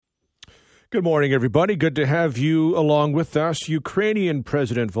Good morning, everybody. Good to have you along with us. Ukrainian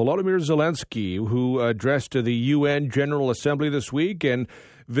President Volodymyr Zelenskyy, who addressed to the UN General Assembly this week and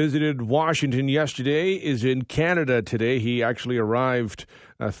visited Washington yesterday, is in Canada today. He actually arrived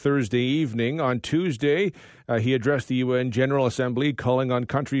Thursday evening. On Tuesday, he addressed the UN General Assembly, calling on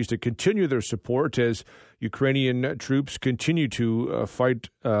countries to continue their support as Ukrainian troops continue to fight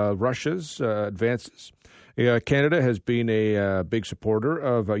Russia's advances. Canada has been a big supporter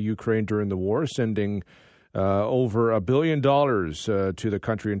of Ukraine during the war, sending over $1 billion to the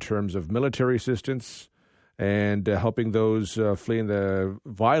country in terms of military assistance and helping those fleeing the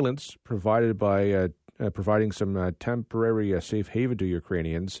violence provided by providing some temporary safe haven to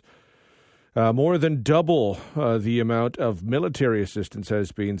Ukrainians. More than double the amount of military assistance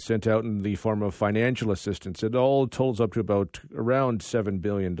has been sent out in the form of financial assistance. It all totals up to about around $7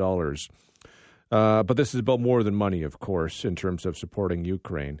 billion. But this is about more than money, of course, in terms of supporting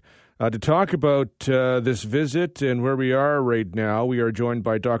Ukraine. To talk about this visit and where we are right now, we are joined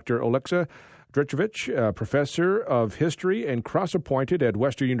by Dr. Oleksa Drechevich, professor of history and cross-appointed at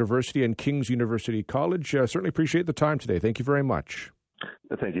Western University and King's University College. Certainly appreciate the time today. Thank you very much.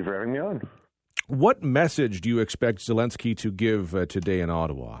 Thank you for having me on. What message do you expect Zelenskyy to give today in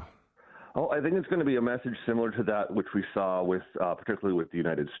Ottawa? Oh, I think it's going to be a message similar to that which we saw with, particularly with the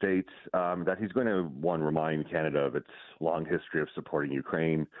United States, that he's going to, one, remind Canada of its long history of supporting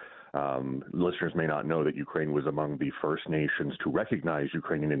Ukraine. Listeners may not know that Ukraine was among the first nations to recognize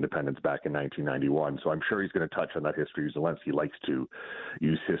Ukrainian independence back in 1991. So I'm sure he's going to touch on that history. Zelenskyy likes to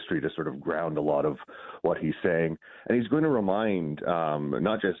use history to sort of ground a lot of what he's saying. And he's going to remind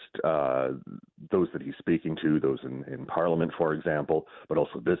not just those that he's speaking to, those in Parliament, for example, but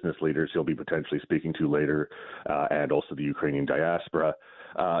also business leaders he'll be potentially speaking to later, and also the Ukrainian diaspora,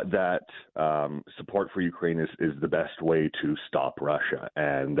 that support for Ukraine is the best way to stop Russia,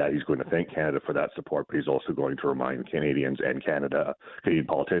 and that he's going to thank Canada for that support, but he's also going to remind Canadians and Canadian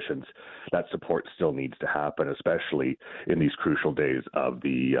politicians that support still needs to happen, especially in these crucial days of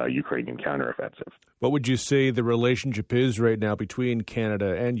the Ukrainian counteroffensive. What would you say the relationship is right now between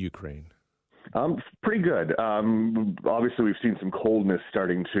Canada and Ukraine? Pretty good. Obviously, we've seen some coldness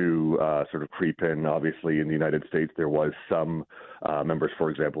starting to sort of creep in. Obviously, in the United States, there was some members, for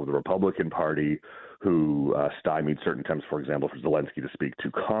example, of the Republican Party who stymied certain attempts, for example, for Zelenskyy to speak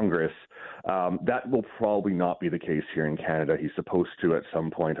to Congress. That will probably not be the case here in Canada. He's supposed to, at some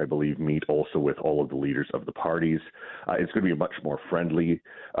point, I believe, meet also with all of the leaders of the parties. It's going to be a much more friendly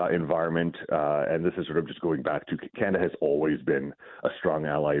environment, and this is sort of just going back to Canada has always been a strong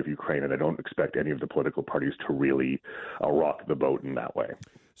ally of Ukraine, and I don't expect any of the political parties to really rock the boat in that way.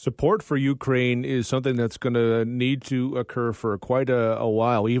 Support for Ukraine is something that's going to need to occur for quite a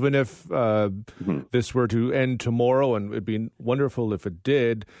while, even if this were to end tomorrow, and it'd be wonderful if it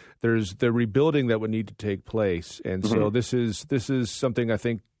did. There's the rebuilding that would need to take place, and so this is something I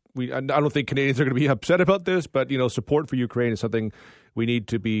think I don't think Canadians are going to be upset about this, but support for Ukraine is something we need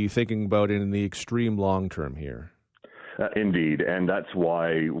to be thinking about in the extreme long term here. Indeed, and that's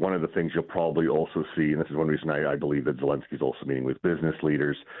why one of the things you'll probably also see, and this is one reason I believe that Zelenskyy also meeting with business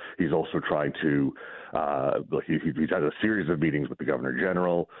leaders. He's also trying to, he's had a series of meetings with the Governor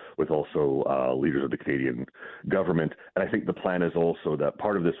General, with also leaders of the Canadian government, and I think the plan is also that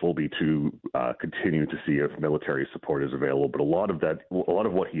part of this will be to continue to see if military support is available, but a lot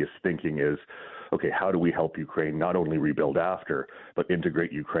of what he is thinking is, okay, how do we help Ukraine not only rebuild after, but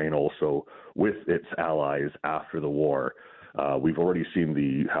integrate Ukraine also with its allies after the war? We've already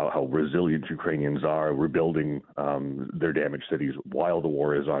seen how resilient Ukrainians are rebuilding their damaged cities while the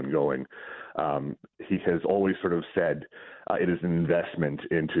war is ongoing. He has always sort of said it is an investment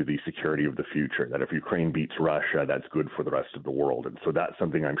into the security of the future, that if Ukraine beats Russia, that's good for the rest of the world. And so that's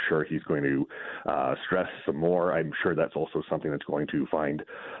something I'm sure he's going to stress some more. I'm sure that's also something that's going to find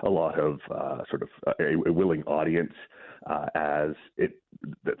a lot of sort of a willing audience, as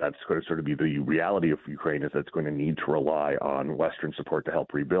that's going to sort of be the reality of Ukraine, is that's going to need to rely on Western support to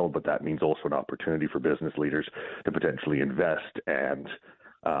help rebuild, but that means also an opportunity for business leaders to potentially invest and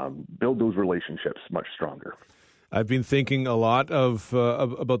build those relationships much stronger. I've been thinking a lot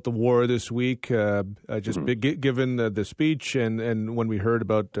about the war this week, given the speech and when we heard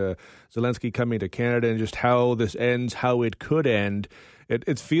about Zelenskyy coming to Canada and just how this ends, how it could end.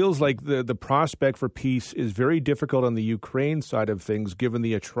 It feels like the prospect for peace is very difficult on the Ukraine side of things, given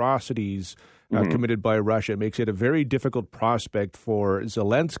the atrocities committed by Russia. It makes it a very difficult prospect for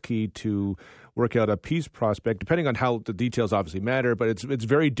Zelenskyy to work out a peace prospect, depending on how the details obviously matter, but it's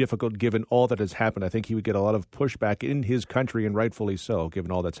very difficult given all that has happened. I think he would get a lot of pushback in his country, and rightfully so,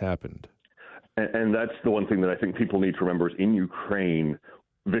 given all that's happened. And that's the one thing that I think people need to remember is in Ukraine,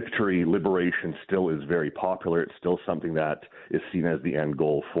 victory, liberation still is very popular. It's still something that is seen as the end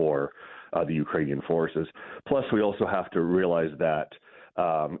goal for the Ukrainian forces. Plus, we also have to realize that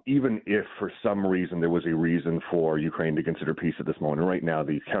even if for some reason there was a reason for Ukraine to consider peace at this moment, and right now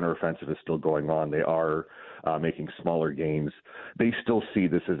the counteroffensive is still going on, they are making smaller gains, they still see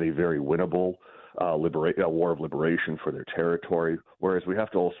this as a very winnable war of liberation for their territory. Whereas we have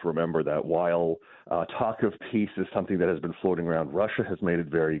to also remember that while talk of peace is something that has been floating around, Russia has made it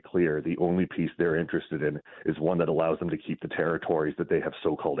very clear the only peace they're interested in is one that allows them to keep the territories that they have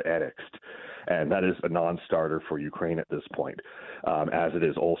so-called annexed. And that is a non-starter for Ukraine at this point, as it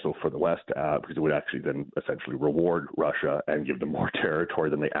is also for the West, because it would actually then essentially reward Russia and give them more territory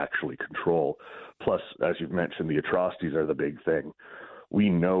than they actually control. Plus, as you've mentioned, the atrocities are the big thing. We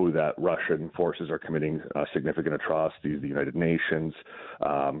know that Russian forces are committing significant atrocities. The United Nations,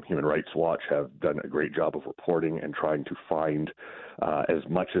 Human Rights Watch have done a great job of reporting and trying to find as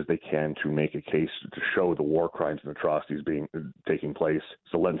much as they can to make a case to show the war crimes and atrocities taking place.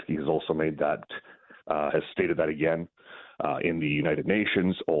 Zelenskyy has also made that, has stated that again in the United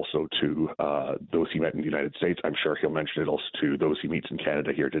Nations, also to those he met in the United States. I'm sure he'll mention it also to those he meets in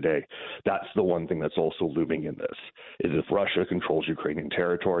Canada here today. That's the one thing that's also looming in this, is if Russia controls Ukrainian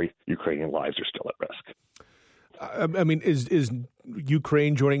territory, Ukrainian lives are still at risk. I mean, is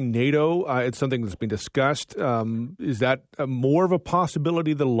Ukraine joining NATO? It's something that's been discussed. Is that more of a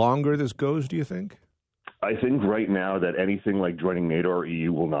possibility the longer this goes, do you think? I think right now that anything like joining NATO or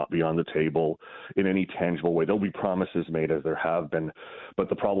EU will not be on the table in any tangible way. There'll be promises made, as there have been, but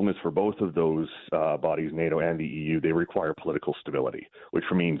the problem is for both of those bodies, NATO and the EU, they require political stability, which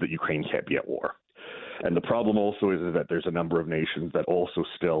means that Ukraine can't be at war. And the problem also is that there's a number of nations that also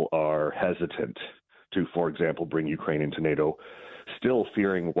still are hesitant to, for example, bring Ukraine into NATO, still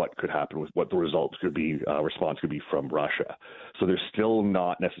fearing what could happen with what the results could be, response could be from Russia. So there's still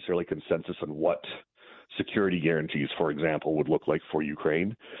not necessarily consensus on what security guarantees, for example, would look like for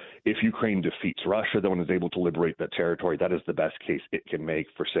Ukraine. If Ukraine defeats Russia, though, and is able to liberate that territory, that is the best case it can make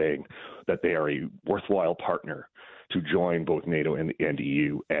for saying that they are a worthwhile partner to join both NATO and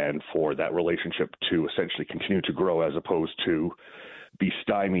EU, and for that relationship to essentially continue to grow as opposed to be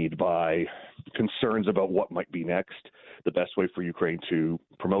stymied by concerns about what might be next. The best way for Ukraine to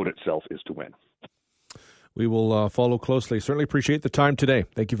promote itself is to win. We will follow closely. Certainly appreciate the time today.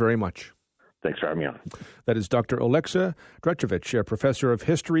 Thank you very much. Thanks for having me on. That is Dr. Oleksii Drechevich, professor of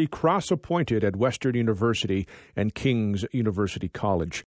history, cross-appointed at Western University and King's University College.